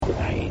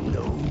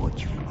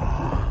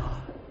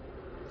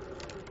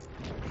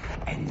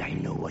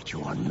But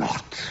you are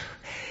not.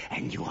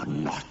 And you are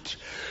not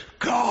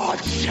God.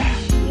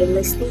 You're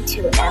listening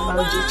to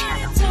MOG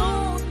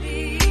Channel.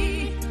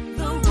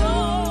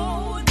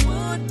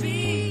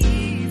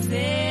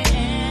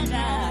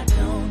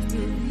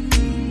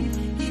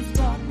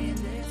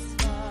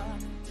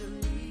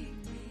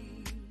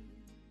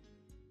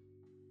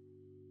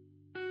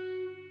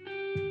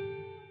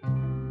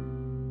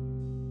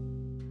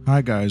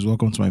 Hi guys,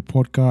 welcome to my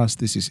podcast.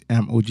 This is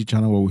MOG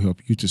Channel, where we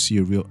help you to see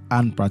a real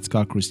and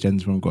practical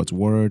Christianity from God's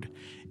Word.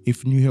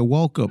 If you're new here,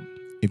 welcome.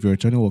 If you're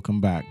returning, welcome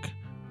back.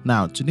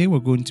 Now, today we're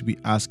going to be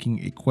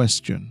asking a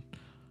question.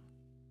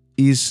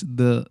 Is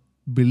the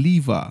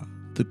believer,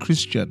 the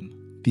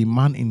Christian, the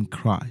man in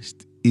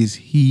Christ, is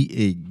he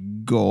a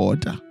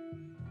God?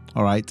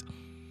 All right.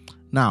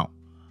 Now,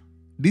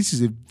 this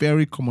is a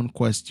very common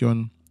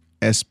question,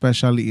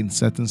 especially in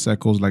certain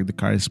circles like the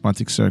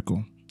charismatic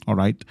circle. All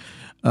right.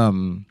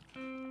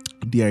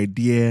 The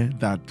idea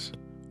that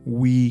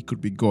we could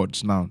be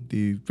gods. Now,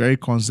 the very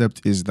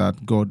concept is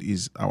that God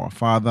is our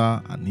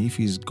Father, and if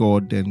He's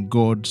God, then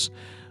gods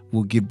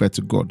will give birth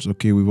to gods.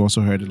 Okay, we've also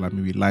heard it like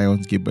maybe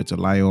lions give birth to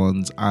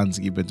lions, ants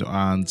give birth to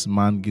ants,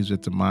 man gives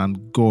birth to man,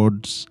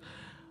 gods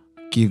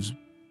gives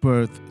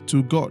birth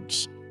to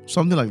gods,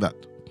 something like that.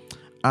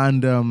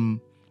 And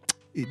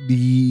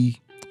the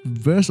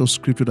verse of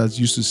scripture that's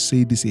used to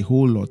say this a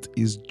whole lot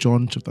is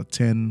John chapter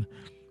 10,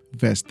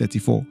 verse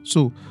 34.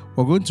 So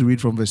we're going to read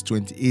from verse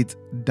 28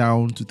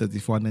 down to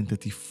 34 and then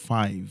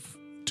 35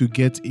 to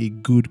get a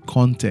good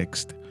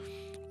context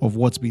of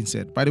what's being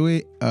said. By the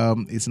way,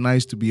 it's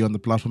nice to be on the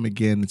platform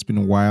again. It's been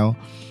a while,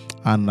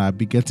 and I've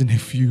been getting a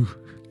few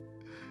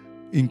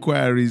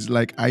inquiries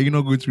like, are you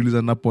not going to release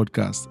another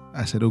podcast?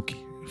 I said,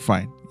 okay,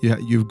 fine. Yeah,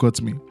 you've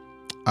got me.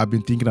 I've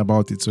been thinking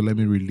about it, so let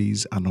me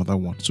release another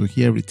one. So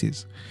here it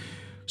is.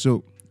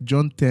 So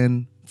John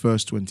 10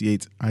 verse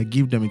 28, I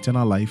give them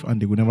eternal life,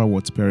 and they will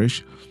never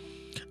perish,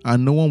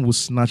 and no one will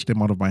snatch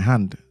them out of my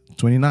hand.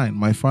 29,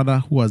 my Father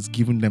who has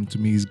given them to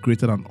me is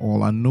greater than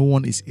all, and no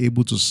one is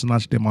able to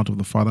snatch them out of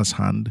the Father's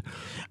hand.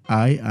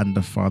 I and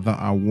the Father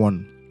are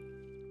one.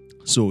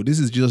 So this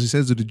is Jesus. He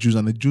says to the Jews,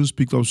 and the Jews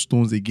picked up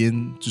stones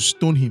again to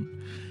stone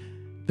him.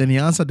 Then he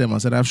answered them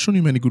and said, I have shown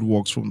you many good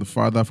works from the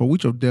Father. For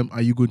which of them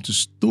are you going to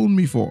stone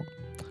me for?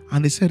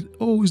 And they said,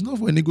 oh, it's not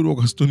for any good work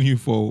I'm stoning you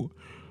for,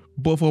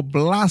 but for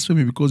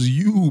blasphemy, because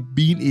you,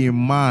 being a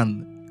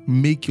man,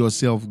 make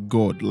yourself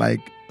God.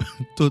 Like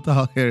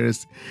total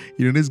heresy.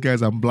 These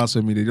guys are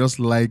blasphemy. They just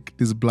like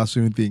this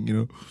blasphemy thing. If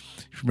you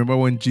remember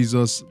when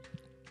Jesus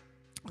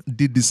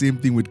did the same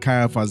thing with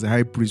Caiaphas, the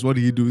high priest, what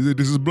did he do? He said,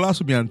 this is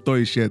blasphemy, and tore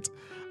his shirt.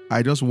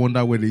 I just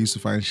wonder where they used to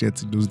find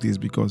shirts in those days,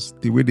 because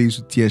the way they used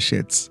to tear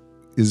shirts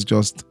is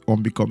just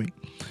unbecoming.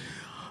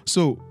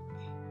 So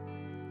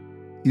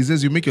he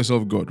says, you make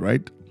yourself God,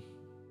 right?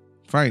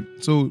 Fine.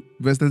 So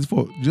verse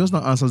 34, Jesus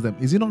now answers them,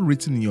 is it not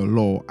written in your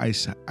law, I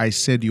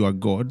said you are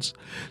gods?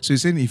 So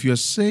he's saying, if you're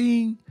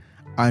saying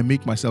I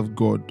make myself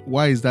God,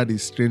 why is that a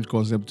strange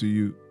concept to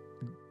you?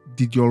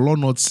 Did your law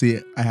not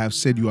say I have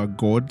said you are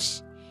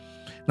gods?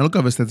 Now look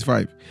at verse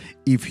 35.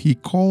 If he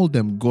called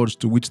them gods,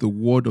 to which the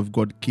word of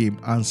God came,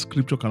 and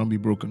scripture cannot be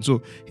broken.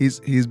 So he's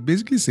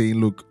basically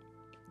saying, look,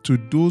 to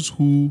those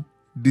who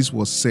this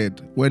was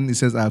said, when he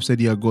says I have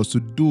said you are gods, to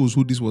those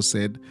who this was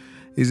said,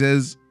 he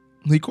says,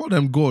 he called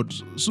them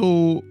gods.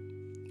 So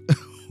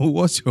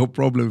what's your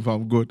problem if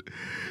I'm God?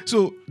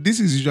 So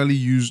this is usually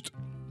used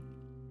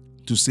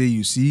to say,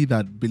 you see,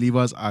 that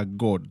believers are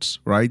gods,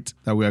 right?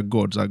 That we are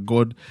gods,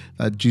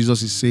 that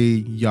Jesus is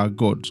saying you are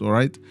gods, all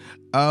right?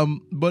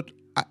 But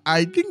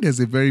I think there's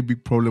a very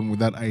big problem with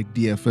that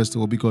idea, first of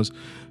all, because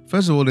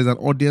first of all, there's an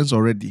audience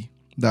already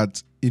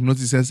that he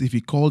notices if he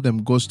called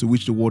them gods, to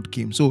which the word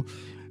came. So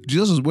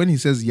Jesus, when he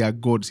says you are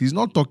gods, he's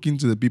not talking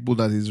to the people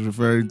that he's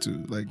referring to,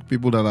 like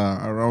people that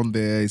are around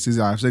there. He says,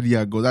 I've said you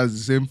are gods. That's the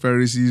same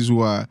Pharisees who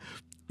are,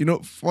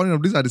 funny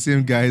enough, these are the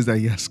same guys that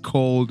he has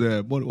called,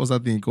 what's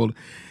that thing called?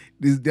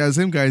 They are the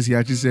same guys he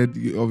actually said,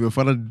 of your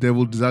father the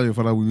devil, desire your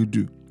father will you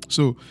do.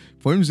 So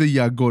for him to say you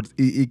are gods,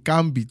 he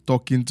can't be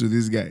talking to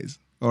these guys,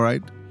 all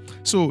right?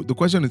 So the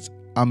question is,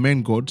 are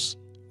men gods,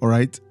 all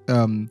right?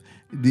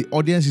 The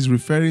audience is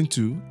referring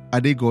to,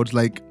 are they gods?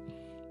 Like,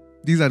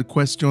 these are the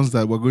questions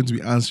that we're going to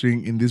be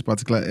answering in this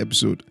particular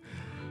episode.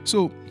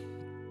 So,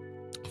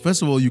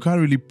 first of all, you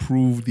can't really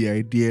prove the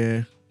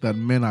idea that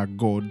men are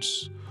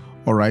gods,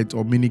 all right,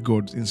 or many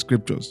gods in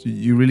scriptures.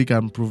 You really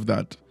can't prove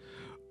that.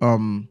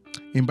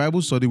 In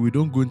Bible study, we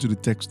don't go into the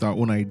text with our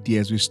own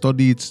ideas. We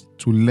study it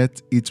to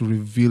let it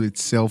reveal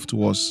itself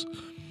to us.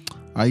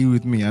 Are you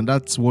with me? And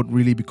that's what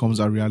really becomes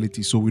our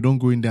reality. So we don't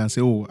go in there and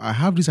say, oh, I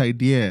have this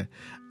idea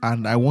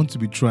and I want to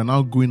be true, and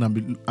now go in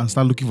and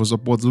start looking for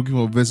support, looking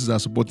for verses that are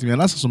supporting me. And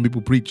that's how some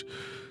people preach,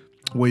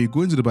 where you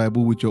go into the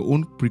Bible with your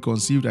own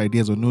preconceived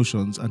ideas or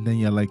notions, and then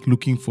you're like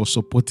looking for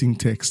supporting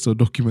texts or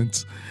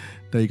documents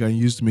that you can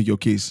use to make your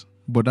case.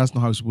 But that's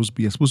not how it's supposed to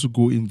be. You're supposed to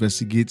go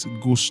investigate,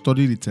 go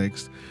study the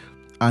text,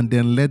 and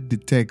then let the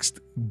text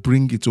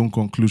bring its own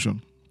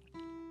conclusion.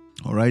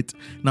 All right.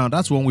 Now,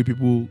 that's one way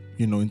people,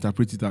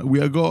 interpret it, that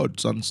we are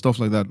gods and stuff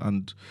like that.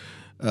 And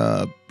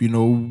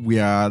we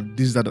are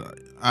this, that.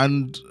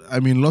 And I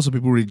mean, lots of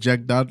people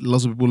reject that.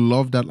 Lots of people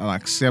love that and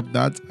accept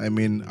that. I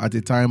mean, at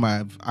the time,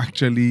 I've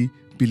actually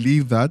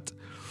believed that.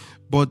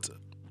 But,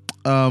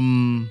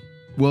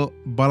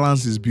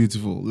 balance is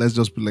beautiful. Let's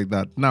just put it like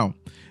that. Now,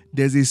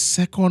 there's a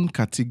second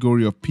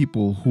category of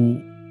people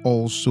who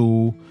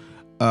also,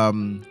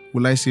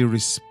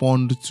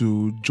 respond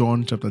to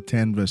John chapter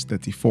 10, verse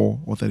 34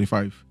 or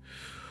 35.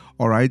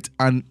 All right.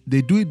 And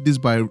they do this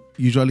by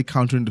usually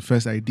countering the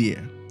first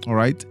idea. All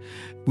right.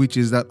 Which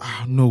is that,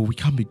 no, we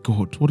can't be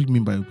God. What do you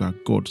mean by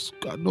God?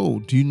 No.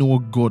 Do you know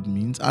what God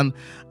means?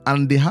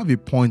 And they have a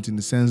point in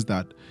the sense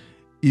that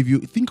if you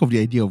think of the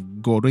idea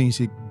of God, when you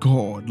say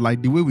God,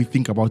 like the way we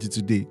think about it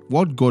today,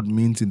 what God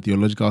means in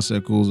theological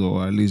circles,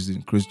 or at least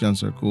in Christian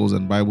circles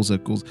and Bible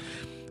circles,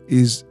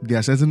 is there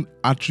are certain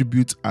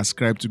attributes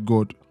ascribed to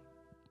God.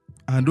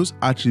 And those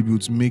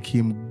attributes make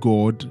him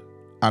God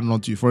and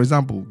not you. For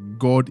example,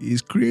 God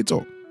is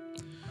creator.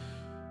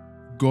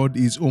 God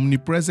is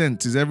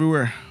omnipresent, is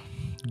everywhere.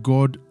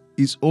 God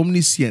is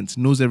omniscient,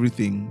 knows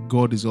everything.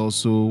 God is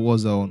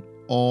also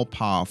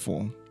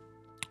all-powerful,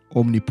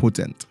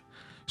 omnipotent.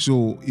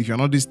 So if you're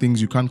not these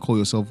things, you can't call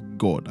yourself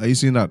God. Are you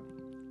seeing that?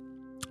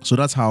 So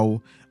that's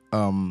how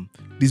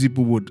these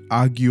people would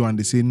argue, and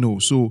they say no.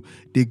 So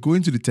they go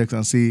into the text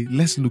and say,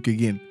 let's look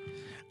again.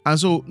 And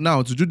so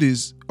now to do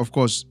this, of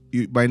course,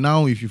 by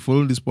now, if you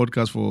follow this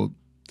podcast for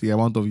the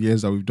amount of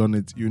years that we've done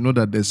it, you know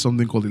that there's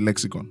something called a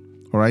lexicon.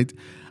 All right.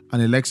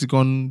 And a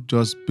lexicon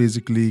just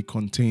basically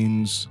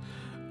contains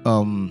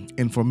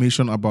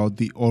information about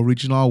the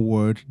original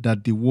word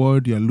that the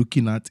word you're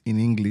looking at in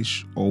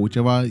English or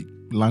whichever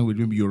language,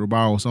 maybe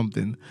Yoruba or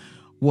something,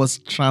 was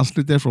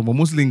translated from, or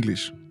mostly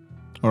English.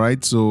 All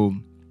right. So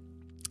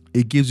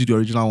it gives you the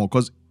original one,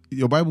 because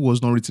your Bible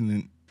was not written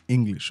in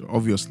English,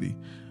 obviously.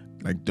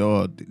 Like,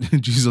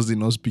 Jesus did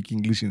not speak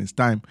English in his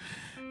time.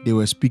 They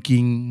were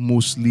speaking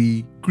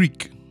mostly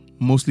Greek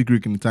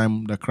in the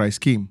time that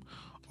Christ came.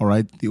 All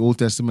right. The Old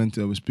Testament,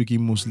 they were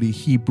speaking mostly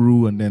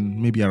Hebrew and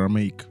then maybe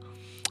Aramaic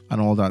and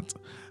all that.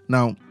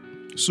 Now,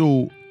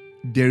 so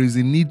there is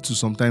a need to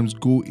sometimes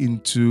go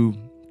into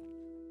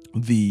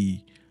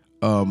the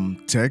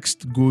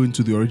text, go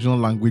into the original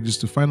languages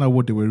to find out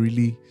what they were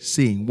really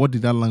saying. What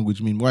did that language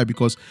mean? Why?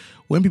 Because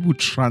when people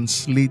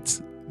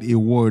translate a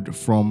word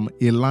from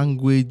a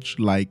language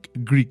like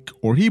Greek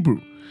or Hebrew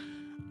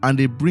and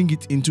they bring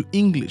it into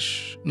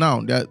English,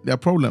 now there are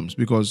problems,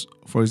 because,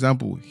 for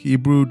example,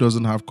 Hebrew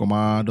doesn't have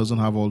comma, doesn't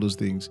have all those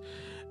things.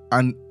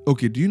 And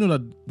okay, do you know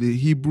that the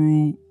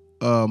Hebrew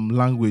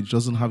language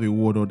doesn't have a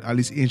word, or at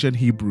least ancient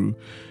Hebrew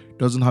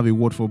doesn't have a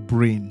word for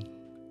brain?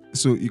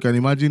 So you can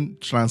imagine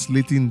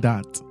translating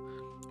that,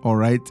 all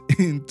right,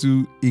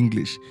 into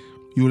English.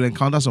 You will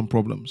encounter some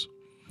problems.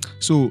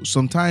 So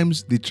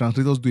sometimes the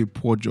translators do a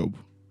poor job,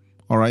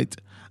 all right?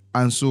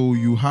 And so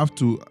you have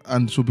to,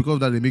 and so because of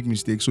that, they make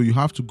mistakes. So you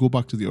have to go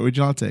back to the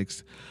original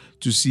text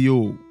to see,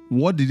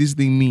 what did this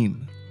thing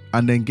mean?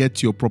 And then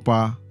get your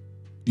proper,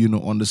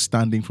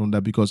 understanding from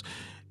that. Because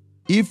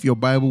if your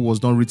Bible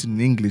was not written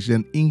in English,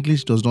 then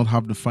English does not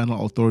have the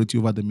final authority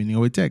over the meaning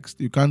of a text.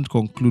 You can't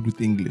conclude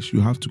with English. You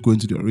have to go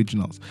into the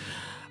originals.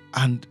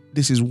 And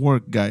this is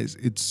work, guys.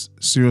 It's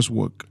serious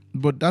work.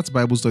 But that's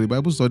Bible study.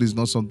 Bible study is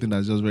not something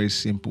that's just very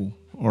simple.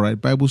 All right.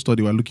 Bible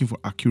study, we're looking for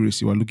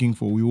accuracy. We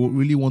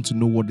really want to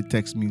know what the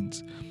text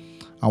means.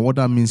 And what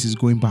that means is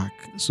going back.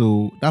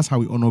 So that's how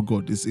we honor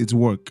God. It's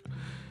work.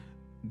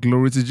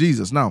 Glory to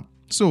Jesus. Now,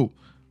 so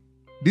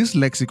this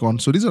lexicon,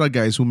 so these are the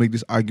guys who make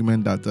this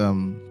argument that,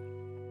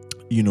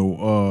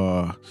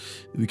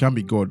 we can't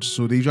be God.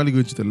 So they usually go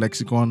into the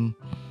lexicon.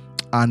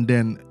 And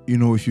then,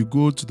 if you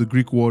go to the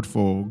Greek word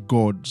for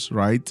gods,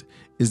 right,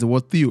 is the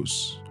word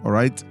theos. All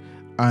right.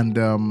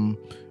 And,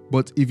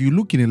 but if you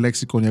look in a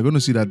lexicon, you're going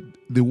to see that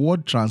the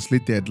word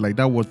translated, like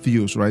that word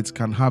theos, right,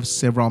 can have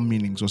several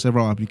meanings or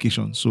several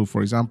applications. So,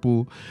 for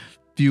example,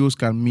 theos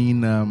can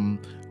mean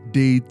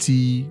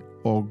deity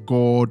or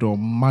God or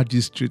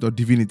magistrate or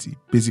divinity.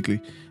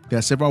 Basically, there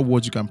are several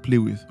words you can play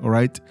with. All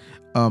right.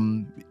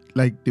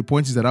 Like the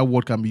point is that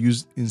word can be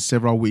used in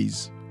several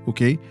ways.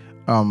 Okay.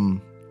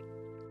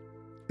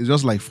 It's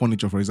just like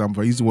furniture, for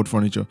example. I use the word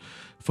furniture.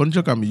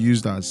 Furniture can be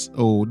used as, this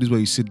is where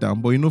you sit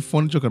down. But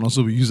furniture can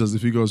also be used as a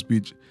figure of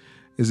speech.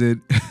 Is it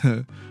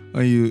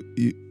when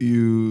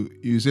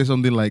you say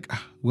something like,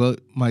 well,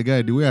 my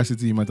guy, the way I sit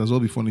here, you might as well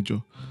be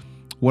furniture.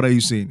 What are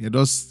you saying?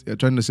 You're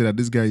trying to say that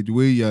this guy, the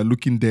way you're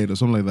looking dead or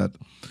something like that.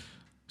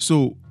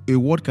 So a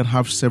word can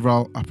have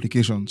several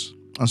applications.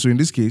 And so in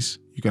this case,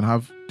 you can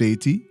have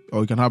deity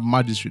or you can have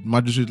magistrate.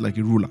 Magistrate like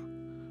a ruler.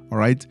 All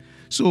right.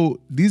 So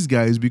these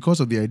guys, because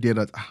of the idea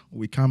that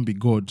we can't be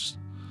gods,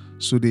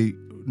 so they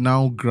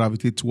now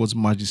gravitate towards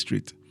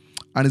magistrate.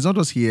 And it's not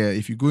just here.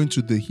 If you go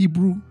into the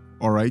Hebrew,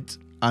 all right,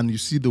 and you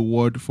see the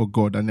word for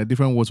God, and there are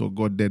different words for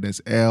God there.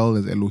 There's El,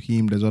 there's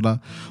Elohim, there's other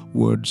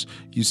words.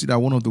 You see that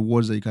one of the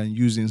words that you can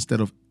use instead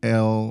of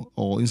El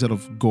or instead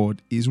of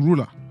God is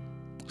ruler.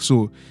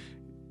 So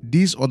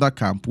this other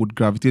camp would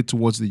gravitate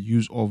towards the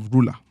use of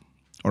ruler.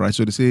 All right.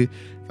 So they say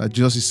that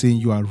Jesus is saying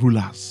you are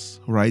rulers,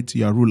 right?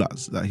 You are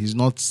rulers. That he's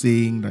not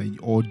saying that,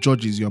 or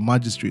judges, you are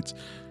magistrates.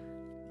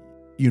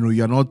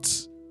 You are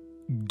not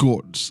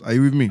gods. Are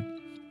you with me?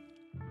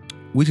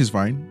 Which is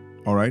fine.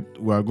 All right.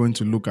 We are going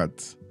to look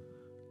at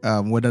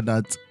whether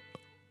that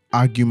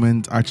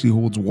argument actually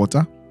holds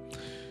water.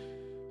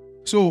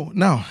 So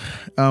now,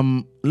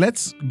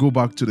 let's go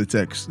back to the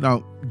text.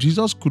 Now,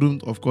 Jesus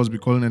couldn't, of course, be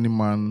calling any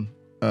man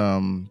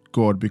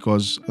God,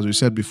 because, as we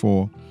said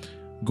before,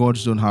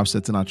 gods don't have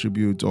certain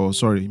attributes,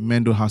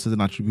 men don't have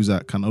certain attributes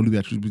that can only be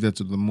attributed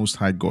to the Most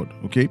High God.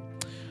 Okay.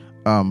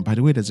 By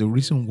the way, there's a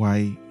reason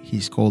why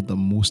he's called the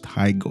Most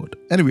High God.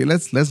 Anyway,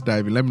 let's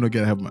dive in. Let me not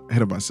get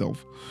ahead of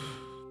myself.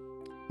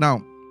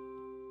 Now,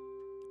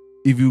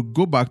 if you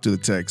go back to the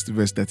text,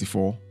 verse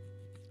 34,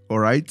 all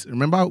right,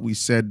 remember we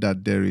said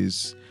that there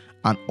is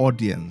an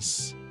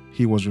audience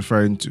he was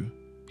referring to.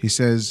 He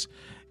says,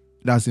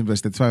 that's in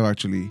verse 35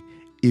 actually,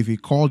 if he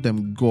called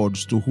them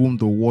gods to whom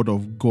the word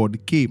of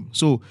God came.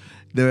 So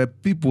there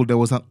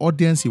was an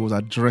audience he was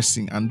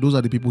addressing, and those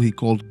are the people he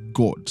called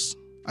gods.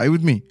 Are you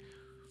with me?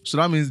 So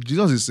that means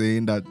Jesus is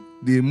saying that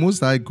the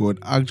Most High God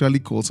actually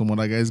called some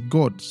other guys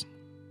gods.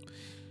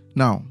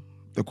 Now,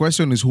 the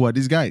question is, who are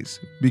these guys?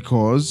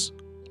 Because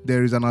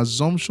there is an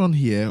assumption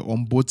here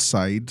on both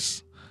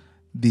sides,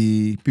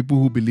 the people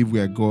who believe we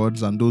are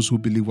gods and those who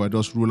believe we are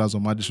just rulers or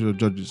magistrates or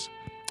judges.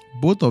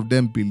 Both of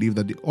them believe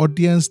that the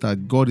audience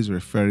that God is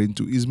referring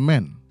to is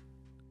men.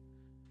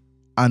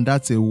 And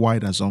that's a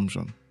wide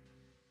assumption.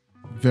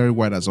 Very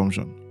wide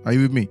assumption. Are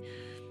you with me?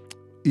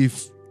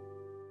 If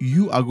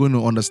you are going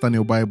to understand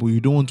your Bible,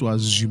 you don't want to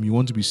assume, you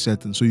want to be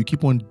certain. So you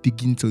keep on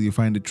digging till you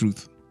find the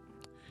truth.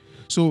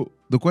 So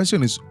the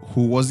question is,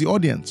 who was the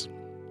audience?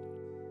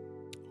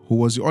 Who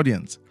was the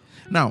audience?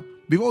 Now,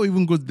 before we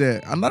even go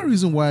there, another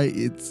reason why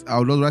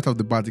I'll just right off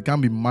the bat, it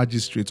can't be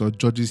magistrates or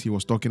judges he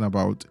was talking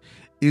about,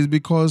 is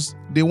because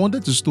they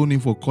wanted to stone him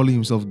for calling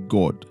himself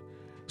God.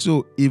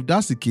 So if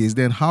that's the case,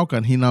 then how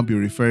can he now be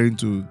referring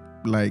to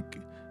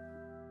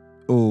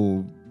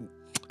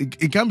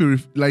it can't be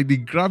like the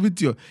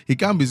gravity of, he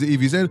can't be,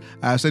 if he said,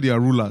 I have said you are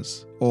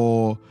rulers,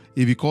 or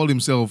if he called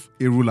himself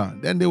a ruler,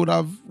 then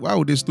why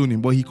would they stone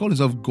him? But he called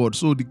himself God.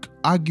 So the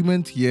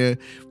argument here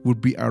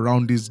would be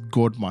around this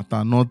God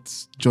matter, not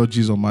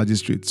judges or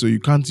magistrates. So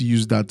you can't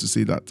use that to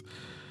say that.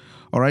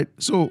 All right.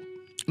 So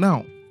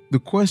now the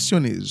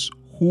question is,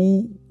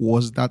 who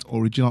was that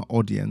original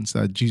audience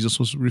that Jesus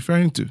was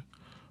referring to?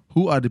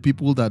 Who are the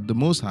people that the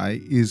Most High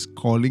is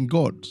calling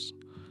gods?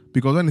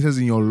 Because when it says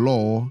in your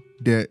law,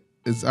 there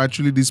is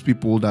actually these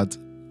people that,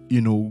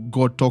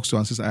 God talks to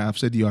and says, I have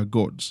said you are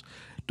gods.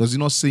 Does he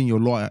not say in your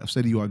law, I have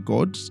said you are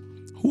gods?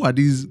 Who are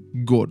these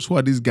gods? Who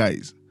are these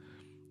guys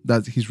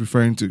that he's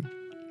referring to?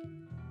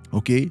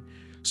 Okay.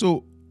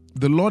 So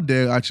the Lord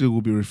there actually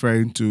will be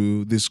referring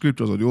to the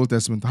scriptures or the Old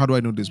Testament. How do I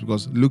know this?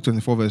 Because Luke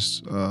 24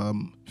 verse,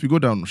 if you go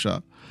down,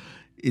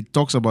 it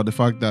talks about the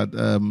fact that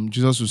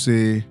Jesus will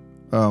say,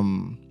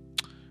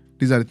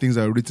 these are the things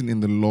that are written in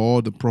the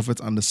law, the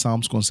prophets, and the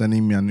Psalms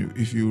concerning me. And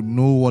if you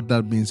know what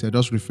that means, you're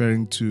just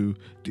referring to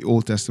the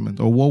Old Testament,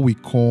 or what we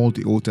call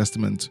the Old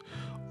Testament,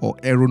 or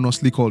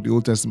erroneously called the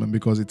Old Testament,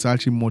 because it's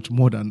actually much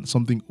more than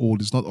something old.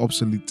 It's not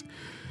obsolete.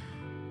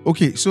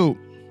 Okay, so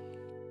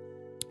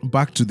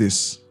back to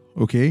this.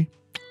 Okay,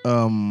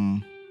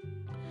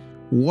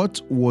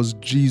 what was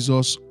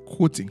Jesus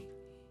quoting?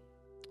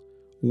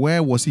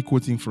 Where was he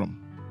quoting from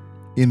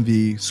in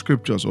the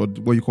scriptures, or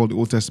what you call the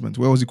Old Testament?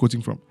 Where was he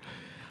quoting from?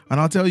 And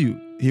I'll tell you,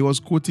 he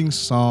was quoting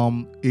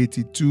Psalm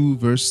 82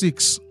 verse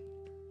 6.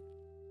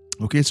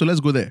 Okay, so let's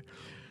go there.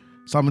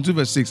 Psalm 82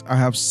 verse 6, I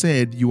have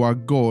said you are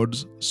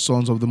gods,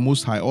 sons of the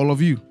Most High, all of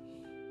you.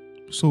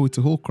 So it's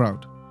a whole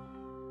crowd.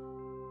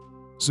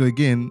 So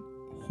again,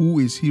 who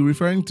is he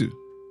referring to?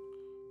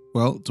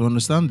 Well, to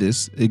understand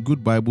this, a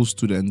good Bible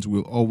student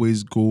will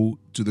always go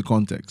to the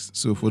context.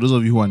 So for those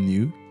of you who are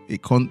new,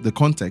 the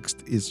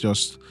context is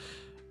just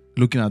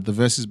looking at the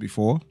verses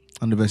before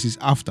and the verses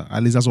after.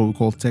 At least that's what we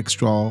call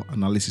textual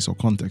analysis or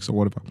context or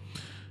whatever.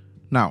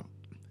 Now,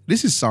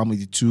 this is Psalm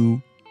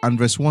 82, and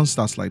verse 1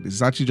 starts like this.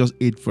 It's actually just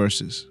 8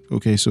 verses.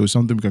 Okay, so it's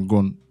something we can go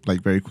on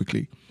like very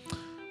quickly.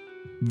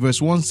 Verse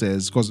 1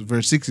 says, because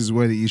verse 6 is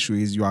where the issue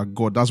is, you are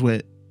God. That's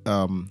where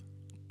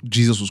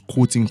Jesus was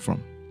quoting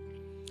from.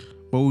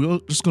 But we're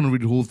just going to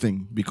read the whole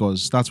thing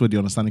because that's where the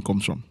understanding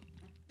comes from.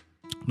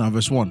 Now,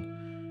 verse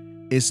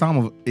 1, a psalm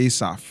of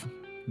Asaph.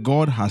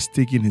 God has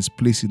taken his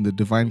place in the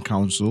divine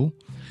council.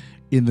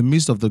 In the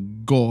midst of the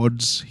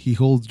gods, he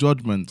holds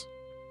judgment.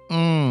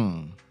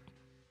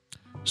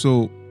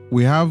 So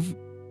we have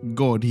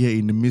God here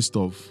in the midst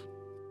of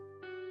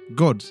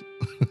gods,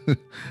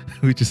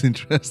 which is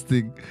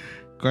interesting,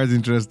 quite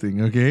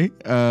interesting. Okay.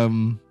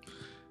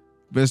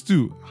 Verse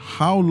 2,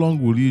 how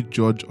long will you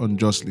judge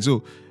unjustly?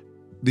 So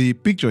the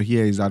picture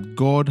here is that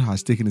God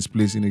has taken his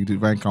place in a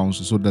divine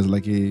council. So there's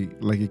like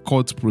a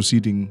court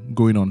proceeding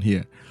going on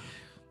here.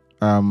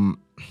 Some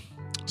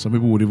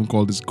people would even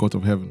call this court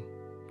of heaven.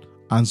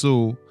 And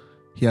so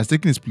he has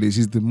taken his place.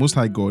 He's the Most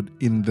High God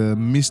in the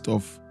midst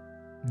of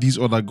these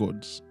other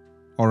gods.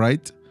 All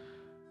right.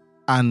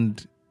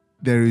 And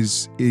there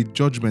is a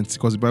judgment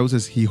because the Bible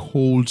says he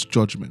holds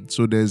judgment.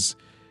 So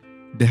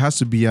there has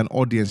to be an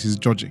audience he's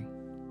judging.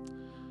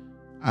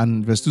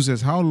 And verse 2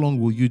 says, how long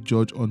will you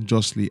judge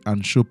unjustly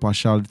and show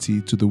partiality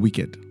to the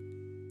wicked?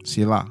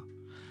 Selah.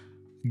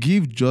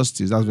 Give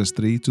justice, that's verse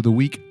 3, to the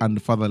weak and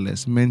the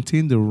fatherless.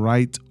 Maintain the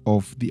right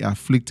of the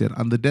afflicted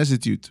and the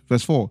destitute.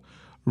 Verse 4,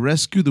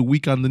 rescue the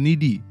weak and the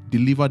needy.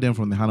 Deliver them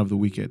from the hand of the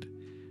wicked.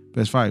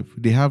 Verse 5,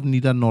 they have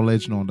neither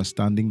knowledge nor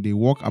understanding. They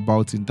walk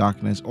about in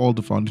darkness. All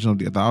the foundation of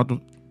the earth are out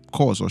of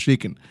course or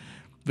shaken.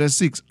 Verse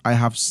 6, I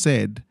have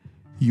said,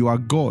 you are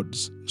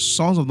gods,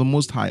 sons of the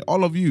Most High,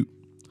 all of you.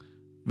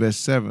 Verse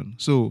 7,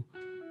 so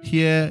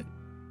here,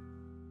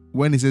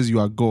 when he says you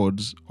are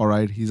gods, all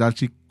right, he's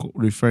actually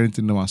referring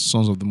to them as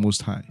sons of the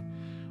Most High,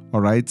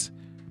 all right?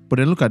 But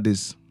then look at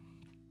this.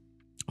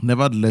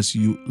 Nevertheless,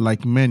 you,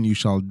 like men, you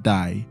shall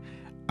die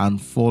and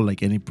fall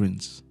like any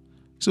prince.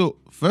 So,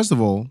 first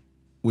of all,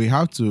 we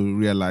have to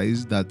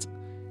realize that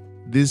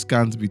this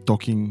can't be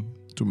talking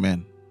to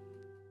men.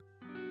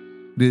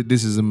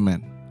 This isn't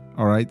men,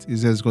 all right? It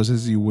says, because it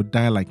says you would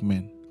die like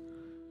men.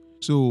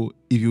 So,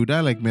 if you die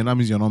like men, that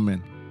means you're not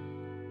men,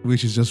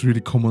 which is just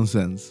really common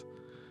sense.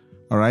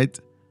 All right.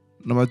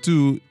 Number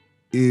 2,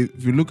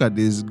 if you look at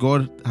this,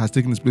 God has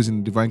taken his place in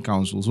the divine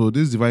council. So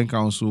this divine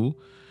council,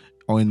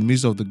 or in the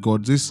midst of the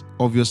gods, this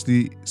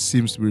obviously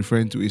seems to be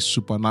referring to a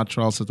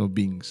supernatural set of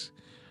beings.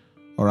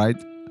 All right.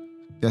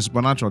 They're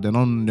supernatural. They're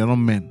not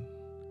men.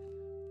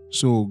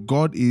 So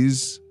God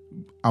is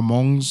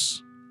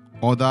amongst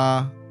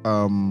other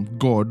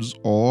gods,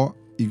 or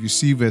if you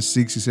see verse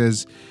 6, it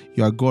says,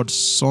 you are God's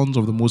sons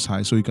of the Most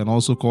High. So you can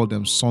also call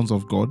them sons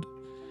of God.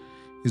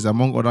 Is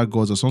among other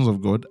gods or sons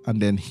of God, and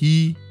then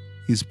he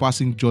is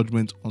passing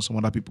judgment on some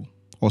other people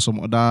or some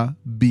other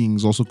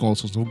beings also called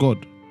sons of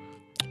God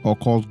or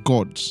called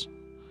gods.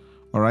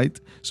 All right.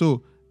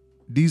 So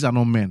these are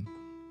not men.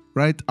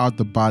 Right out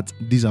the bat,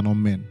 these are not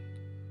men.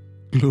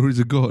 Glory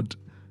to God.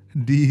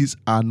 These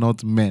are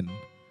not men.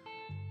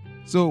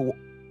 So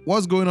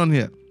what's going on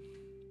here?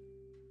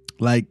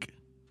 Like,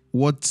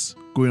 what's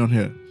going on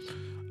here?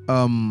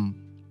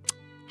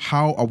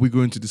 How are we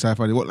going to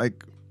decipher it? What,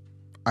 like,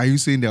 are you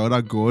saying there are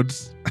other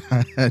gods?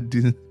 I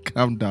didn't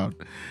calm down.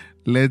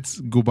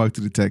 Let's go back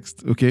to the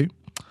text, okay?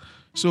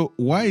 So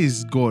why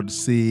is God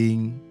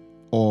saying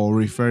or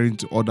referring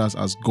to others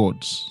as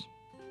gods?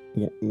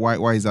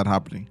 Why is that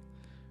happening?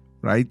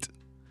 Right?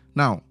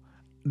 Now,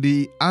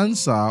 the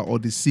answer or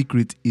the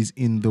secret is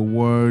in the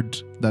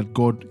word that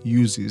God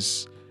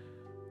uses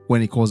when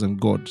he calls them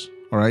gods,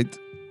 all right?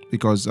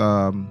 Because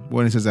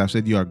when he says, I've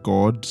said you are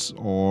gods,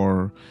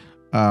 or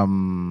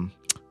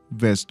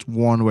verse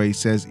 1 where he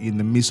says, in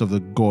the midst of the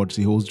gods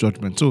he holds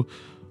judgment. So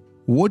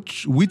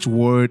which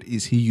word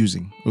is he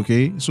using?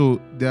 Okay,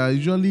 so there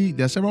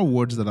are several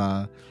words that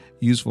are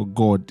used for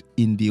God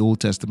in the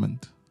Old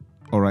Testament.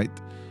 All right,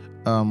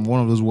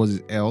 one of those words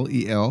is El.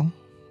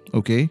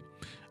 Okay,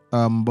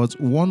 but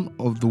one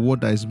of the word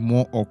that is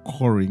more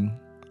occurring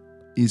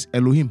is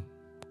Elohim.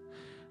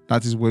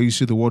 That is where you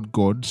see the word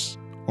gods.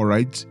 All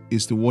right,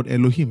 it's the word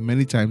Elohim.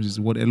 Many times it's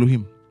the word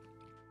Elohim.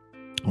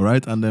 All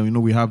right, and then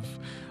we have,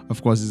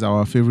 of course, it's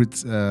our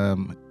favorite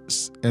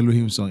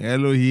Elohim song,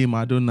 Elohim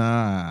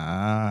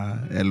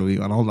Adonai,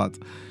 Elohim, and all that.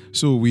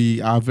 So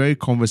we are very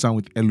conversant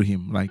with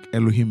Elohim. Like,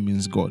 Elohim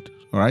means God.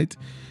 All right,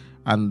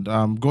 and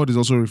God is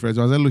also referred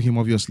to as Elohim,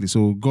 obviously.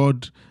 So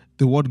God,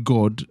 the word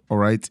God, all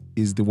right,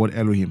 is the word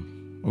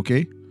Elohim.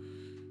 Okay,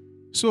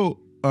 so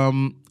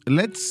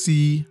let's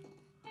see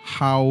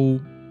how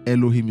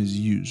Elohim is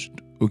used,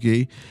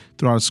 okay,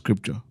 throughout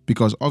Scripture,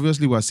 because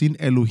obviously we're seeing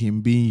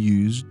Elohim being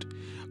used.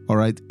 All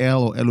right,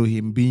 El or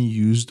Elohim being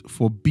used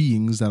for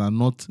beings that are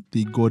not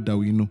the God that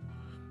we know,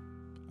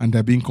 and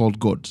they're being called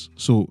gods.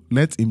 So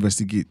let's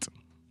investigate.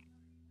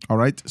 All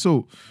right,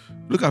 so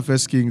look at 1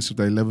 Kings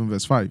chapter 11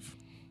 verse 5.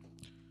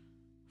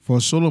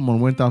 For Solomon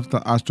went after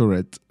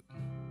Ashtoreth,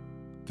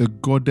 the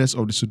goddess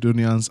of the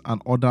Sidonians,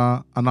 and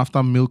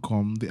after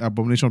Milcom, the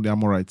abomination of the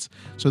Amorites.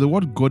 So the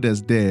word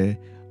goddess there,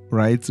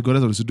 right, the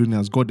goddess of the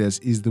Sidonians, goddess,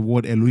 is the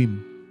word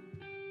Elohim.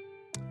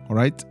 All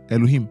right,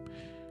 Elohim.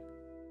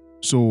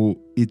 So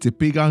it's a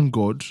pagan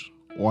god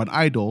or an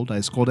idol that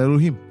is called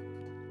Elohim.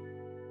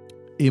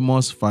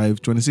 Amos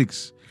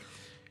 5:26.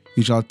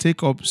 You shall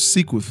take up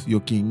Sikuth,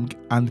 your king,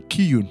 and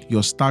Kiyun,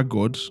 your star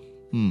god,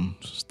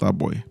 star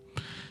boy,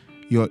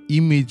 your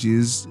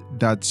images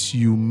that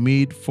you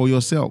made for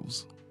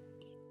yourselves.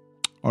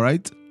 All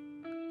right.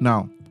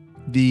 Now,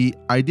 the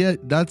idea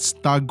that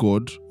star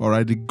god, all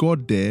right, the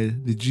god there,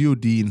 the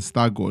God in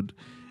star god,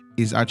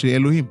 is actually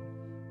Elohim.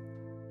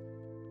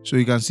 So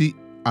you can see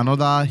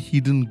another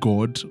hidden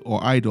god or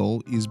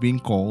idol is being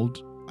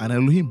called an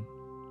Elohim.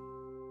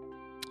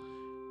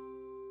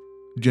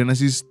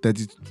 Genesis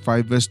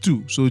 35 verse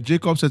 2. So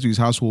Jacob said to his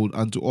household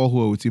and to all who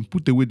were with him,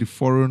 put away the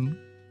foreign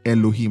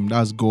Elohim,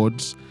 that's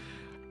gods,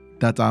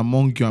 that are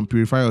among you, and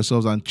purify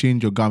yourselves and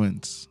change your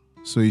garments.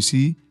 So you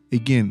see,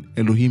 again,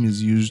 Elohim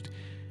is used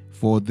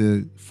for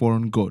the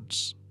foreign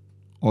gods,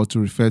 or to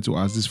refer to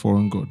as these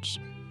foreign gods.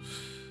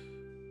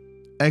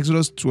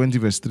 Exodus 20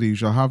 verse 3, you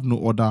shall have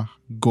no other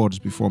gods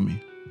before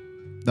me.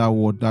 That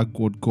word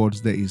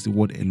gods there is the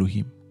word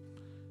Elohim.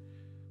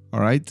 All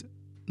right.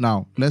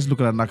 Now, let's look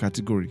at another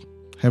category.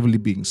 Heavenly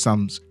beings.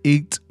 Psalms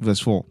 8 verse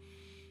 4.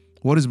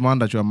 What is man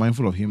that you are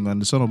mindful of him,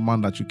 and the son of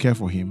man that you care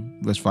for him?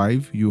 Verse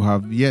 5. Yet you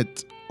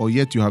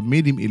have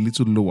made him a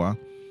little lower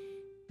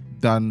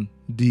than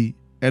the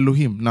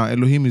Elohim. Now,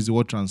 Elohim is the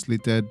word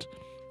translated,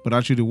 but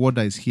actually the word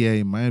that is here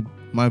in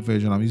my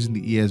version, I'm using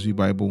the ESV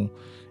Bible,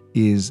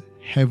 is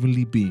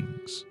heavenly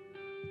beings.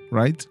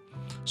 Right?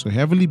 So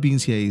heavenly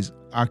beings here is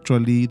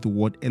actually the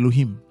word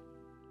Elohim.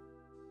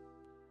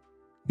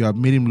 You have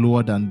made him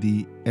lower than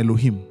the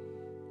Elohim.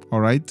 All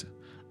right?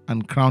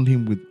 And crowned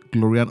him with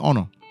glory and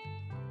honor.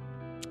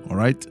 All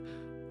right?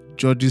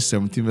 Judges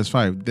 17 verse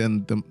 5.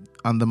 Then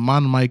the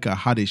man Micah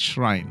had a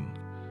shrine.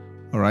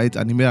 All right?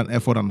 And he made an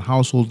effort on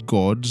household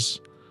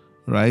gods,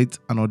 right?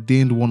 And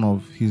ordained one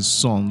of his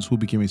sons who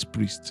became his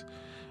priest.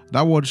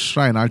 That word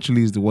shrine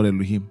actually is the word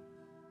Elohim.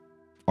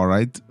 All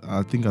right?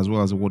 I think as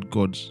well as the word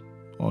gods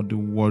or the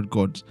word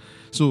gods.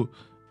 So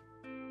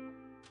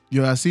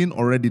you are seeing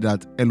already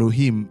that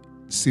Elohim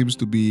seems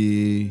to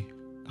be,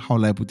 how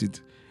will I put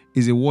it,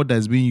 is a word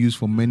that's being used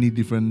for many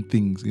different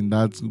things in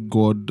that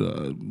God,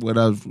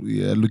 whether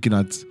you're looking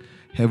at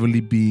heavenly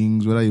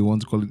beings, whether you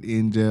want to call it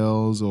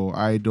angels or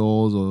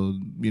idols, or,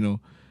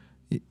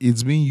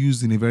 it's being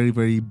used in a very,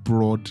 very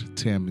broad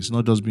term. It's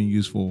not just being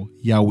used for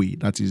Yahweh,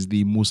 that is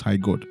the Most High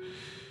God.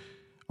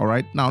 All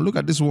right, now look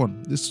at this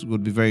one. This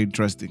would be very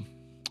interesting.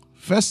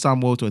 1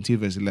 Samuel 28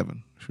 verse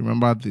 11. If you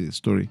remember the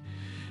story,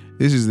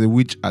 this is the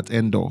witch at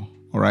Endor.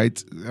 All right.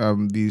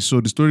 So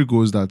the story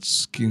goes that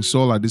King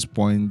Saul at this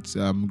point,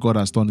 God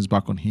has turned his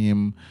back on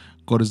him.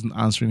 God isn't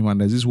answering him, and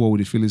there's this war with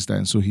the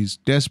Philistines. So he's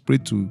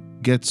desperate to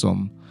get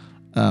some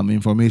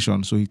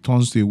information. So he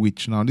turns to a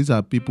witch. Now these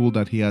are people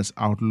that he has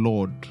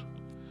outlawed.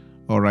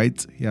 All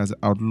right, he has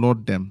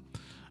outlawed them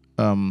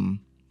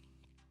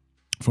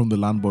from the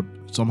land, but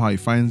somehow he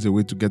finds a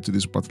way to get to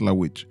this particular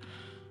witch.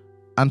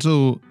 And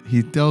so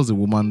he tells the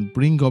woman,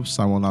 bring up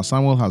Samuel. Now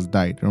Samuel has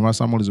died. Remember,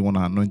 Samuel is the one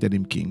that anointed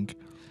him king.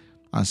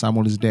 And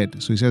Samuel is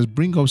dead. So he says,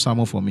 bring up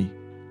Samuel for me.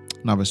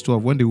 Now verse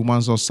 12, when the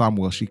woman saw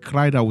Samuel, she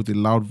cried out with a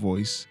loud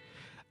voice.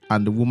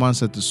 And the woman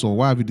said to Saul,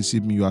 why have you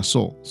deceived me? You are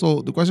Saul.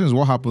 So the question is,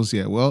 what happens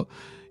here? Well,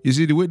 you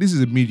see, the way this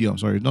is a medium.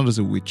 Sorry, not just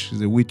a witch.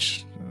 It's a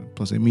witch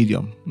plus a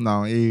medium.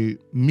 Now, a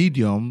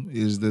medium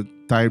is the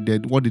type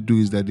that what they do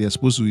is that they are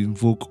supposed to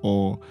invoke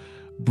or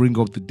bring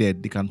up the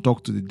dead. They can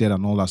talk to the dead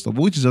and all that stuff,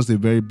 which is just a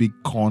very big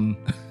con.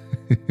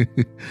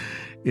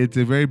 It's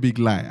a very big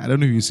lie. I don't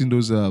know if you've seen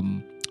those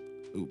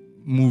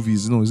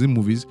movies. No, is it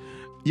movies?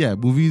 Yeah,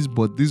 movies,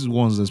 but these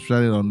ones,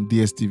 especially on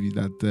DSTV,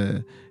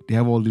 that they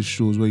have all these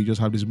shows where you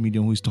just have this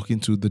medium who is talking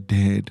to the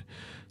dead,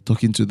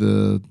 talking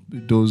to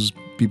those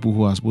people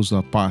who are supposed to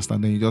have passed,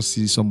 and then you just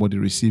see somebody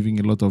receiving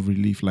a lot of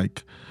relief,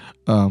 like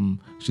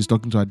she's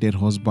talking to her dead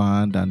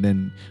husband, and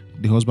then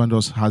the husband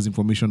just has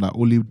information that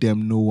only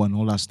them know and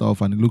all that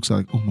stuff, and it looks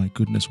like, oh my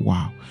goodness,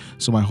 wow.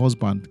 So my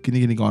husband,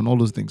 kini and all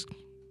those things.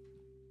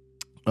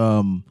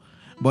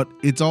 But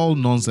it's all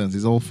nonsense.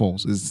 It's all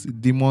false. It's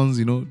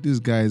demons. These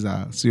guys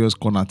are serious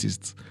con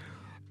artists.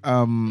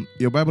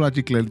 Your Bible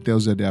actually clearly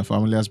tells you they are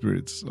familiar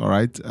spirits. All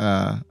right.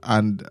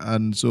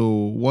 And so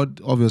what?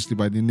 Obviously,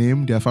 by the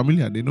name, they are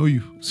familiar. They know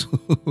you.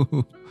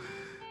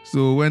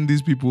 So when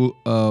these people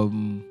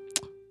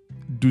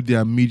do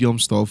their medium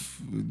stuff,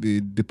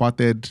 the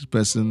departed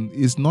person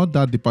is not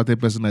that departed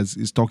person that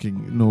is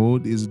talking.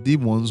 No, it's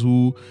demons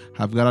who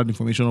have gathered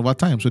information over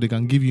time, so they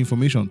can give you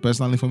information,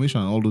 personal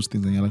information, and all those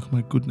things. And you're like, oh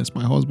my goodness,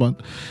 my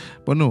husband.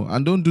 But no,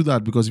 and don't do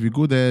that, because if you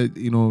go there,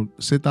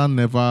 Satan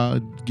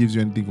never gives you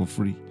anything for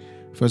free.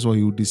 First of all,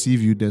 he will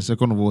deceive you. Then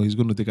second of all, he's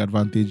going to take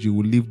advantage. You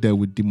will live there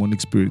with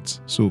demonic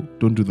spirits. So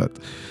don't do that.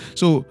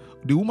 So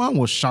the woman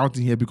was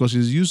shouting here because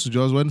she's used to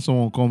just when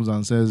someone comes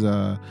and says,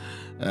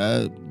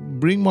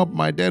 bring up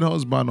my dead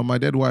husband or my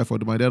dead wife or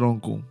my dead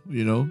uncle,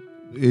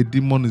 a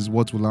demon is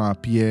what will now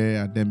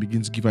appear and then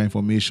begin to give her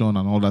information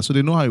and all that. So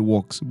they know how it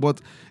works.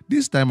 But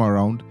this time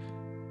around,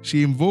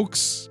 she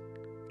invokes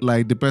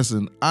like the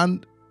person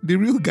and the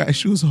real guy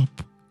shows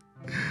up.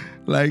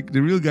 Like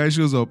the real guy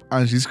shows up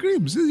and she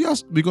screams.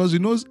 Yes, because she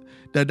knows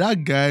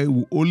that guy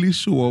will only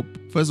show up,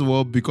 first of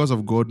all, because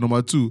of God.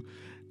 Number two,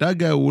 that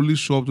guy will only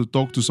show up to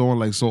talk to someone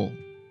like Saul.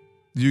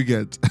 You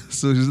get?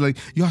 So she's like,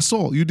 you are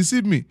Saul, you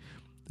deceived me.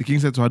 The king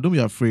said to her, don't be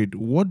afraid.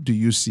 What do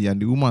you see? And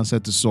the woman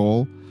said to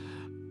Saul,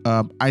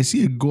 I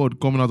see a God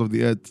coming out of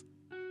the earth.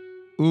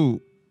 Oh,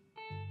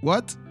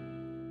 what?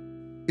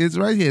 It's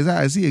right here.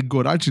 I see a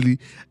God. Actually,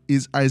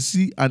 I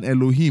see an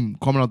Elohim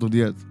coming out of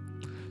the earth.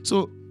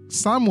 So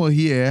Samuel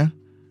here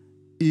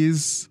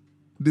is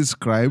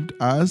described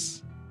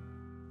as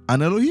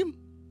an Elohim,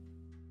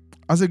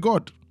 as a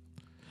God.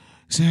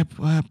 He said,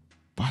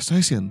 Pastor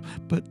Essien,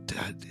 but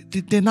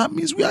then that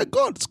means we are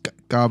gods.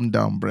 Calm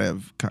down,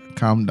 Brev.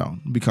 Calm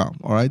down. Be calm.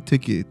 All right?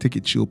 Take a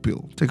chill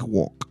pill. Take a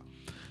walk.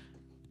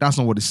 That's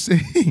not what it's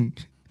saying.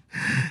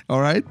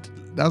 All right?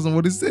 That's not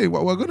what it's saying.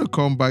 We're going to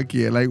come back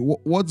here. Like,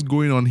 what's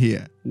going on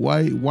here?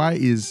 Why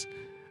is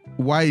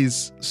why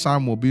is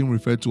Samuel being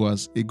referred to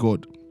as a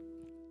god?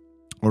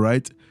 All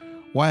right.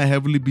 Why are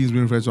heavenly beings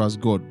being referred to as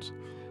God?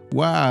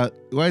 Why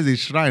is a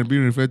shrine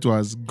being referred to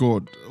as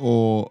God?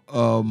 Or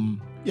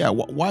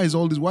why is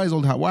all this? Why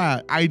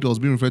are idols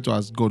being referred to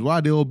as God? Why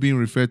are they all being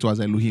referred to as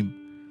Elohim?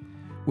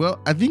 Well,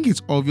 I think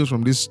it's obvious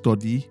from this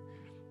study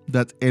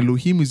that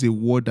Elohim is a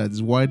word that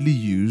is widely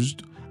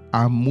used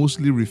and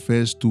mostly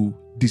refers to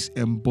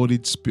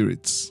disembodied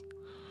spirits.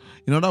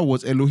 In other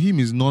words, Elohim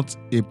is not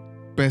a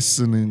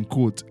person in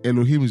quote.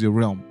 Elohim is a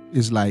realm.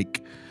 It's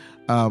like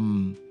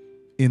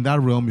in that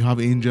realm you have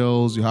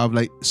angels, you have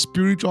like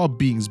spiritual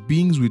beings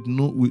with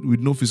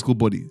no physical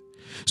body.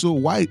 So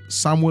why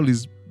Samuel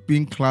is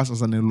being classed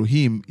as an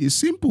Elohim is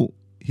simple.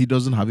 He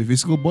doesn't have a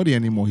physical body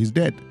anymore. He's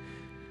dead.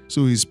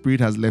 So his spirit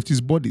has left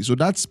his body. So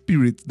that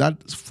spirit,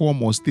 that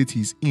form or state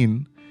he's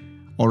in,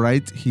 all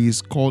right, he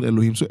is called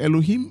Elohim. So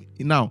Elohim,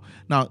 now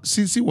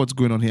see what's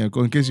going on here.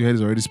 In case your head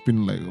is already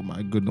spinning like, oh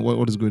my goodness,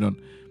 what is going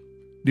on?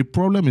 The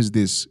problem is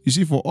this. You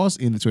see, for us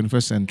in the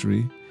 21st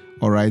century,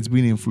 all right, it's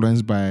being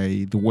influenced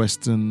by the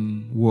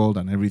Western world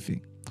and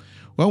everything.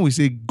 When we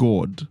say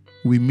God,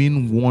 we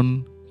mean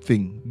one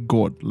thing,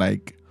 God.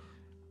 Like,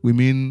 we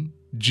mean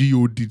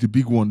G-O-D, the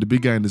big one, the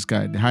big guy in the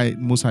sky, the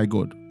most high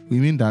God. We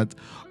mean that.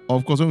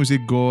 Of course, when we say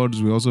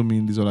gods, we also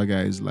mean these other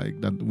guys like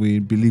that we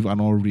believe are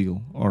not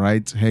real. All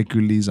right,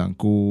 Hercules and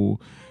co,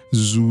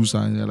 Zeus,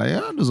 and like,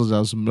 those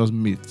are just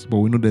myths. But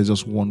we know there's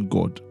just one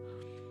God,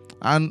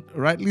 and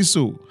rightly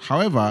so.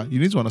 However, you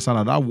need to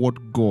understand that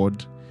word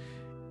God,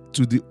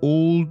 to the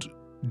old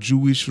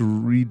Jewish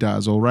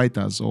readers or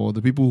writers or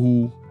the people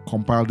who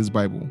compiled this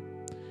Bible,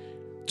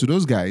 to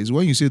those guys,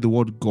 when you say the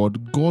word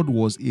God, God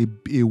was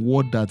a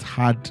word that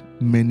had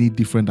many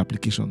different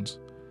applications.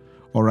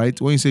 All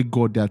right. When you say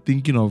God, they are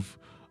thinking of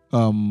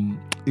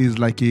is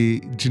like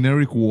a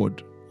generic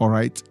word. All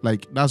right.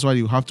 Like that's why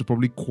you have to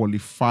probably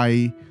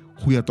qualify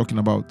who you're talking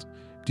about.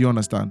 Do you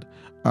understand?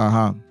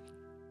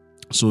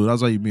 So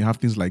that's why you may have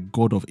things like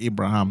God of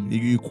Abraham.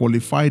 You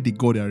qualify the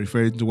God you're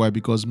referring to. Why?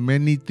 Because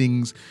many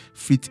things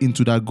fit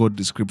into that God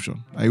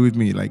description. Are you with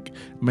me? Like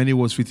many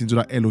words fit into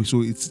that Elohim.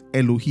 So it's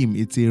Elohim.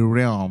 It's a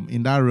realm.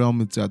 In that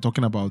realm, it's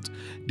talking about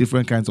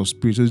different kinds of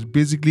spirits. So it's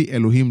basically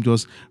Elohim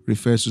just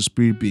refers to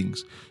spirit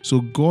beings.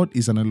 So God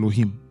is an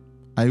Elohim.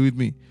 Are you with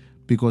me?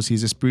 Because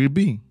he's a spirit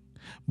being.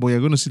 But you're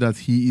going to see that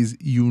he is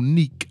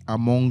unique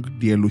among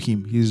the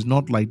Elohim. He's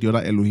not like the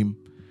other Elohim.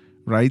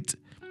 Right?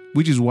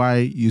 Which is why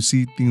you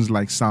see things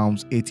like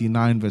Psalms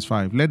 89 verse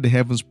 5. Let the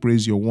heavens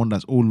praise your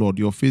wonders, O Lord,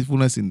 your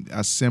faithfulness in the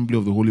assembly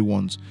of the holy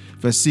ones.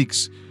 Verse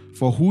 6.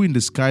 For who in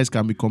the skies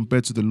can be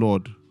compared to the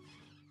Lord?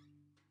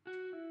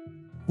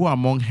 Who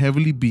among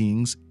heavenly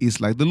beings is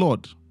like the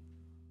Lord?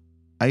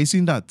 Are you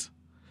seeing that?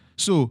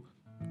 So,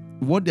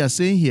 what they are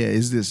saying here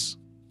is this.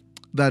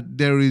 That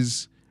there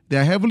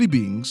are heavenly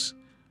beings,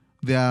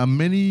 there are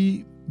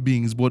many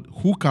beings, but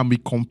who can be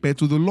compared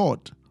to the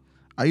Lord?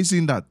 Are you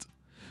seeing that?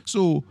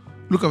 So,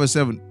 look at verse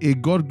 7. A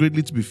God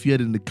greatly to be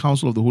feared in the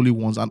council of the holy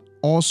ones and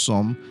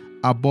awesome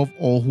above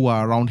all who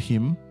are around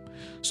him.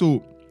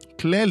 So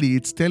clearly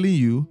it's telling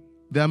you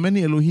there are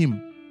many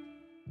Elohim.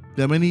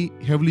 There are many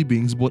heavenly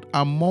beings, but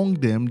among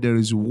them there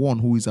is one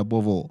who is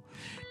above all.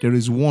 There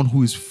is one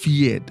who is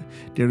feared.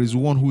 There is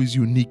one who is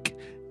unique.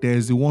 There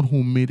is the one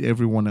who made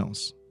everyone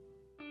else.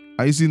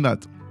 Are you seeing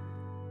that?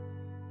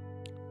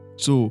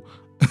 So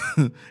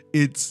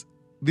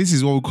this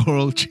is what we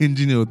call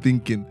changing your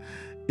thinking.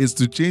 Is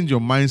to change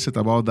your mindset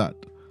about that.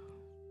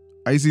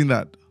 Are you seeing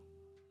that?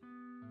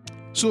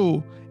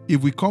 So,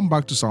 if we come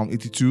back to Psalm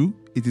 82,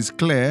 it is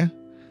clear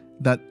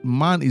that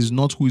man is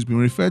not who is being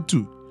referred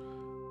to,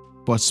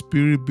 but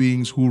spirit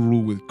beings who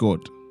rule with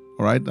God.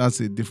 All right,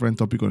 that's a different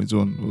topic on its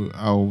own.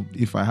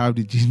 If I have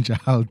the ginger,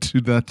 I'll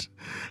do that.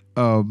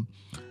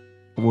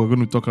 We're going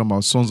to talk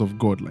about sons of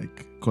God,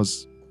 like,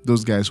 because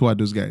those guys, who are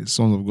those guys?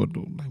 Sons of God.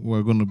 Like,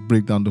 we're going to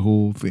break down the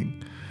whole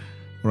thing,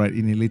 all right,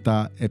 in a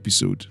later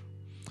episode.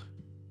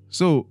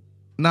 So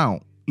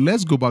now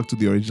let's go back to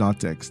the original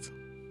text.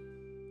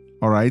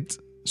 All right.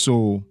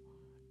 So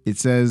it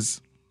says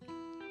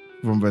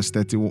from verse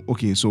 31.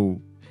 Okay.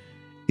 So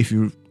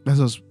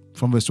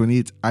from verse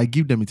 28, I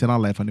give them eternal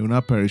life and they will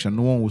not perish and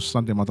no one will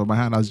snatch them out of my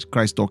hand, as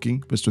Christ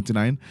talking. Verse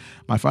 29,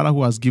 my Father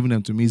who has given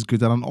them to me is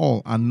greater than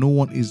all and no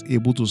one is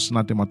able to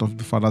snatch them out of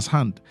the Father's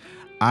hand.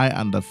 I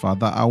and the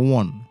Father are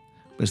one.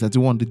 Verse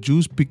 31, the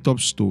Jews picked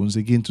up stones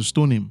again to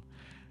stone him.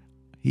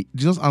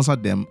 Jesus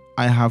answered them,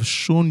 I have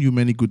shown you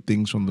many good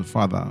things from the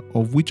Father.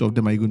 Of which of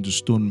them are you going to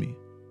stone me?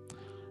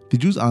 The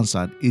Jews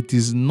answered, it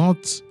is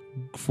not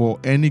for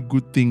any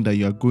good thing that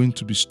you are going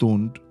to be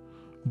stoned,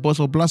 but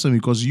for blasphemy,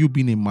 because you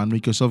being a man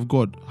make yourself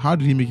God. How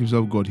did he make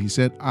himself God? He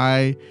said,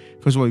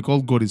 first of all, he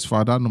called God his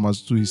Father. Number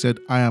 2, he said,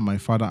 I and my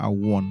Father are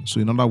one. So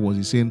in other words,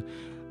 he's saying,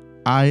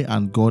 I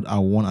and God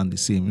are one and the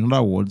same. In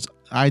other words,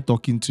 I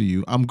talking to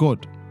you, I'm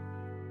God.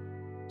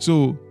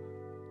 So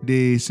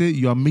they say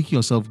you are making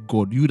yourself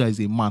God. You that is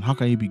a man, how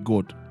can you be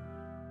God?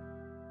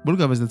 But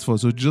look at verse 34.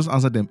 So Jesus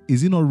answered them,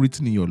 is it not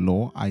written in your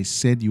law, I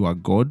said you are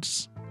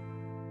gods?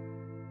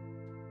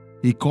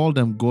 He called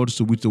them gods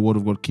to which the word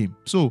of God came.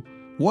 So,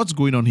 what's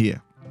going on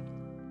here?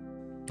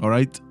 All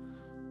right?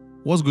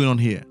 What's going on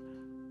here?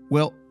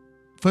 Well,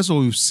 first of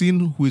all, we've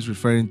seen who he's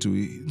referring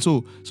to.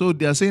 So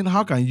they are saying,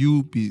 how can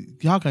you,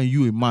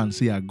 a man,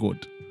 say a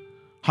God?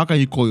 How can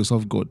you call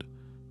yourself God?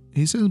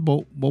 He says,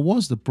 but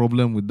what's the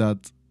problem with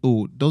that?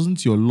 Oh,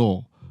 doesn't your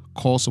law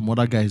call some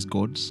other guys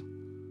gods?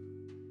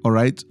 All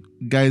right?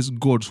 Guys,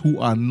 gods who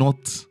are not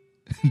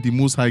the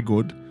Most High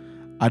God.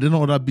 Are there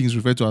no other beings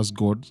referred to as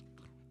gods?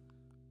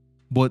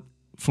 But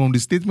from the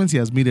statements he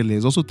has made earlier,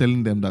 he's also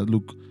telling them that,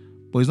 look,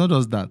 but it's not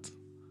just that.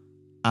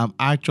 I'm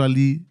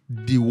actually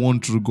the one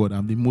true God.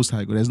 I'm the Most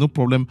High God. There's no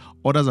problem.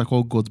 Others are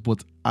called gods,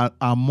 but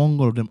among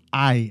all of them,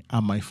 I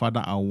and my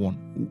Father are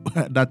one.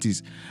 That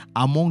is,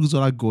 among those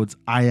other gods,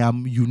 I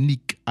am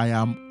unique. I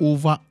am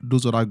over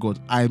those other gods.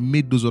 I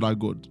made those other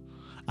gods.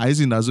 I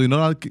see that. So,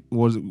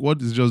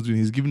 what he's just doing,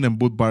 he's giving them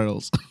both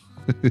barrels.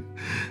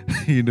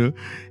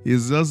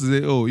 It's just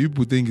say, oh,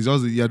 people think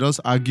you're just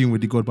arguing with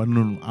the God, but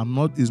no, I'm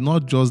not. It's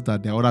not just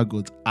that there are other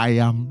gods. I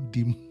am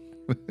the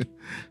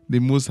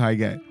Most High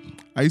guy.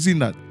 Are you seeing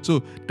that?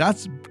 So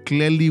that's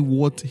clearly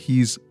what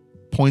he's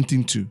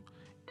pointing to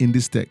in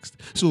this text.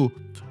 So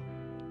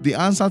the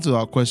answer to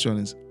our question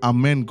is, are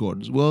men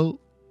gods? Well,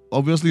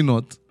 obviously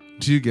not.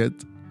 Do you get?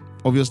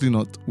 Obviously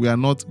not. We are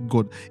not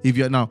God. If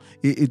you're now,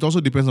 it also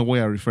depends on what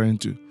you're referring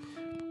to.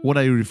 What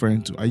are you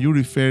referring to? Are you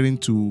referring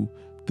to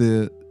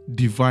the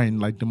divine,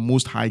 like the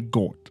Most High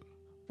God?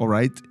 All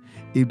right.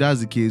 If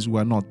that's the case, we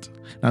are not.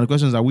 Now the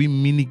question is, are we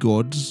mini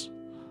gods?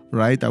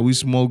 Right? Are we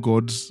small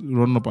gods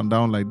running up and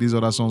down like these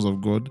other sons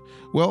of God?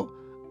 Well,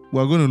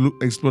 we're going to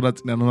explore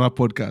that in another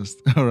podcast.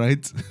 All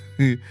right?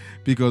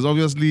 Because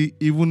obviously,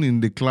 even in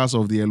the class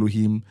of the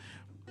Elohim,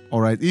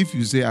 all right, if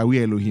you say, are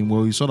we Elohim?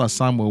 Well, you saw that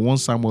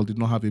Samuel did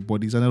not have a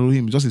body. It's an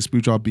Elohim, just a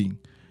spiritual being.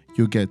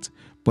 You get.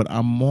 But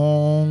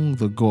among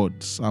the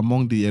gods,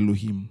 among the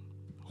Elohim,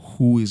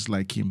 who is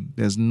like him?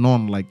 There's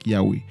none like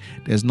Yahweh.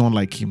 There's none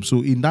like him.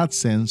 So in that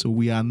sense,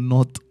 we are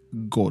not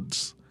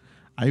gods.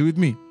 Are you with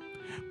me?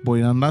 But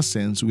in that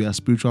sense, we are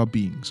spiritual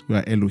beings. We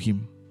are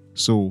Elohim.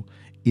 So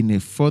in a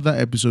further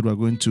episode, we're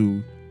going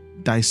to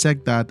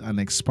dissect that and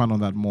expand on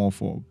that more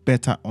for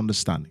better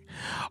understanding.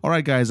 All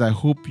right, guys, I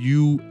hope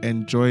you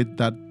enjoyed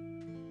that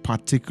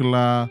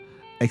particular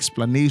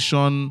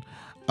explanation.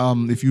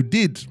 If you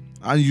did,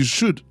 and you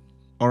should,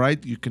 all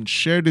right, you can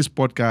share this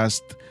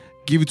podcast,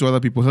 give it to other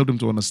people, help them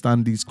to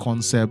understand these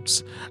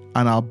concepts,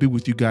 and I'll be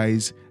with you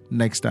guys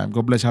next time.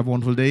 God bless you. Have a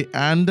wonderful day,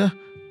 and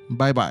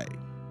bye-bye.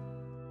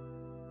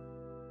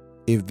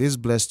 If this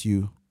blessed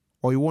you,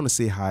 or you want to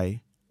say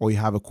hi, or you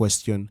have a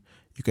question,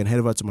 you can head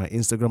over to my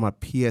Instagram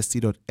at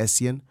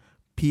pst.essien,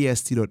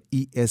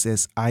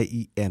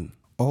 pst.essien.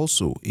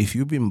 Also, if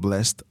you've been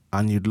blessed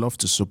and you'd love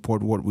to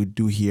support what we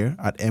do here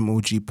at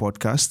MOG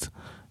Podcast,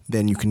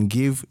 then you can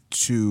give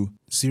to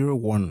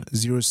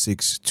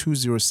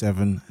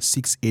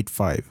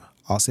 0106-207-685.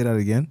 I'll say that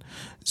again,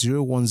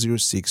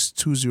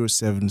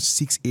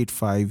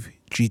 0106-207-685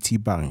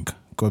 GT Bank.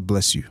 God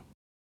bless you.